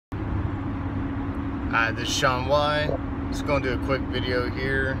Hi, this is Sean Y. Just going to do a quick video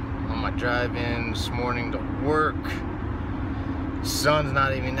here on my drive-in this morning to work. Sun's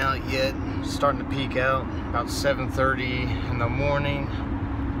not even out yet, starting to peek out, about 7:30 in the morning.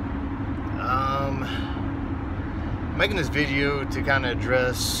 Making this video to kind of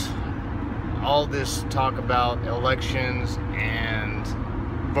address all this talk about elections and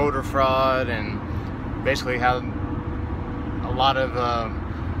voter fraud, and basically how a lot of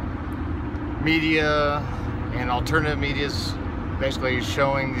media and alternative media is basically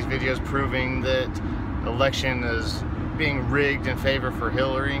showing these videos proving that the election is being rigged in favor for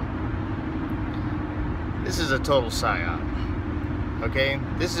Hillary. This is a total psy-op. Okay,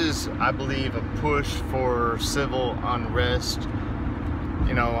 this is, I believe, a push for civil unrest.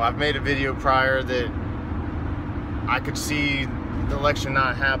 You know, I've made a video prior that I could see the election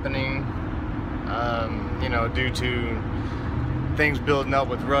not happening, you know, due to things building up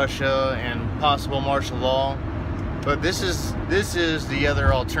with Russia and possible martial law. But this is the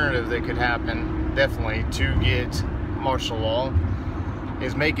other alternative that could happen, definitely, to get martial law,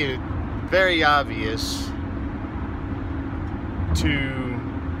 is make it very obvious to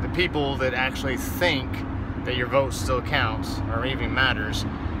the people that actually think that your vote still counts or even matters,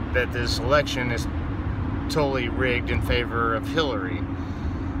 that this election is totally rigged in favor of Hillary.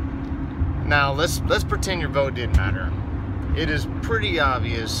 Now let's pretend your vote didn't matter. It is pretty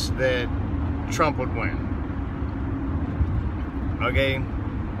obvious that Trump would win. Okay,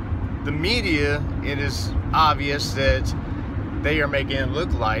 the media, it is obvious that they are making it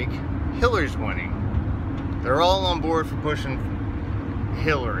look like Hillary's winning. They're all on board for pushing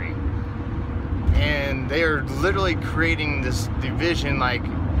Hillary, and they are literally creating this division. Like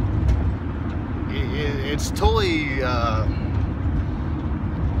it's totally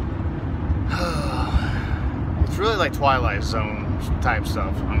it's really like Twilight Zone type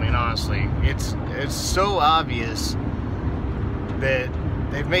stuff. I mean, honestly, it's so obvious that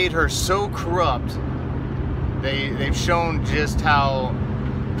they've made her so corrupt. They've shown just how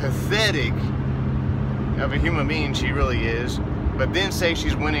pathetic of a human being she really is, but then say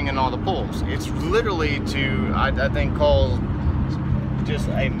she's winning in all the polls. It's literally to, I think, call just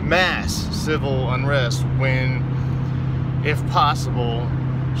a mass civil unrest when, if possible,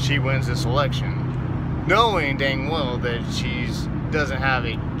 she wins this election, knowing dang well that she doesn't have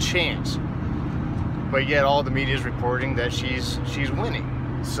a chance. But yet all the media is reporting that she's winning.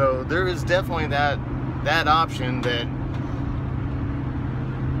 So there is definitely that option that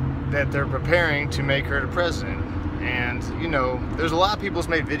they're preparing to make her the president. And you know, there's a lot of people who's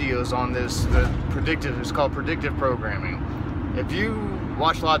made videos on this. It's called predictive programming. If you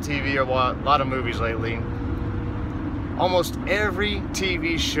watch a lot of TV or a lot of movies lately, almost every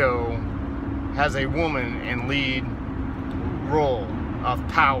TV show has a woman in lead role of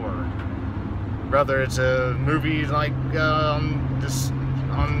power. Whether it's a movie like on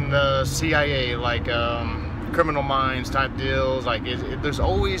the CIA, like Criminal Minds type deals, like there's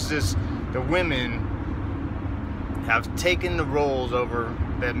always this, the women have taken the roles over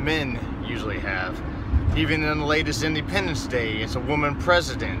that men usually have. Even in the latest Independence Day, it's a woman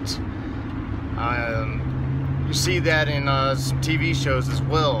president. You see that in some TV shows as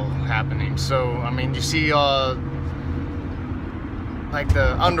well happening. So I mean, you see like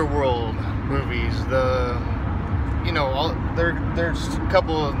the Underworld movies, you know, there's a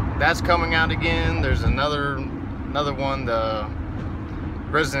couple that's coming out again. There's another one, the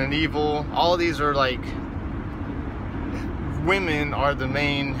Resident Evil. All of these are like, women are the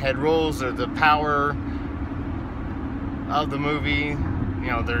main head roles, or the power of the movie.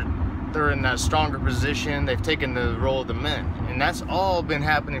 You know, they're in that stronger position. They've taken the role of the men, and that's all been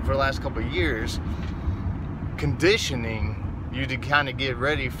happening for the last couple of years, conditioning you to kind of get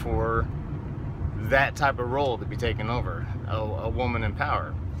ready for that type of role to be taken over, a woman in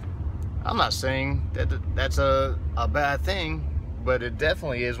power. I'm not saying that that's a bad thing, but it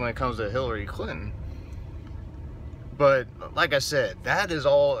definitely is when it comes to Hillary Clinton. But like I said, that is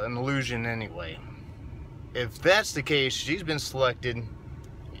all an illusion anyway. If that's the case, she's been selected,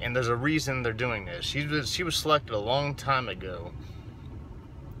 and there's a reason they're doing this. She was selected a long time ago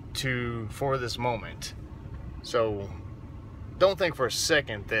for this moment. So don't think for a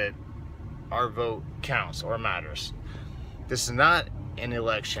second that our vote counts or matters. This is not an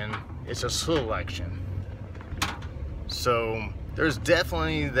election, it's a selection. So there's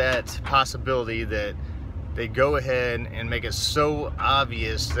definitely that possibility that they go ahead and make it so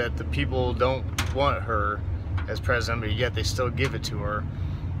obvious that the people don't want her as president, but yet they still give it to her.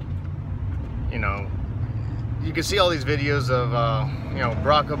 You know, you can see all these videos of you know,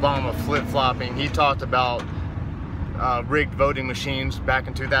 Barack Obama flip-flopping. He talked about rigged voting machines back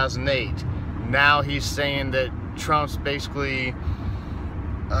in 2008. now he's saying that Trump's basically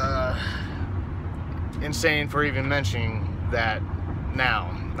insane for even mentioning that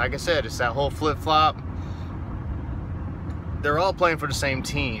now. Like I said, it's that whole flip-flop. They're all playing for the same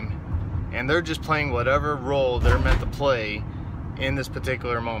team, and they're just playing whatever role they're meant to play in this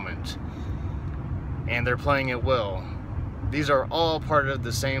particular moment, and they're playing it well. These are all part of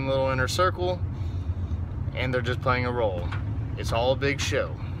the same little inner circle, and they're just playing a role. It's all a big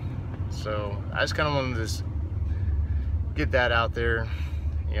show. So I just kind of wanted to just get that out there.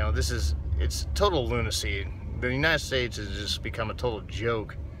 You know, it's total lunacy. The United States has just become a total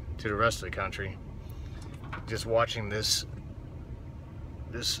joke to the rest of the country. Just watching this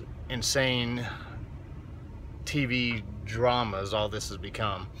insane TV dramas all this has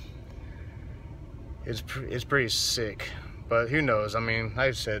become. It's pretty sick. But who knows? I mean, like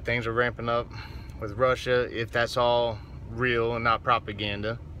I said, things are ramping up with Russia. If that's all real and not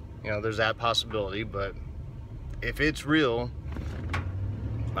propaganda, you know, there's that possibility. But if it's real,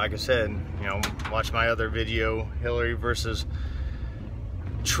 like I said, you know, watch my other video, Hillary versus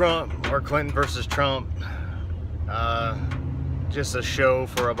Trump, or Clinton versus Trump. Just a show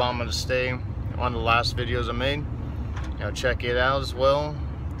for Obama to stay. One of the last videos I made. You know, check it out as well.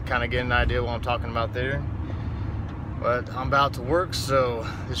 Kind of get an idea what I'm talking about there. But I'm about to work, so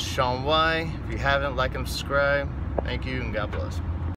this is Sean Y. If you haven't, like and subscribe. Thank you, and God bless.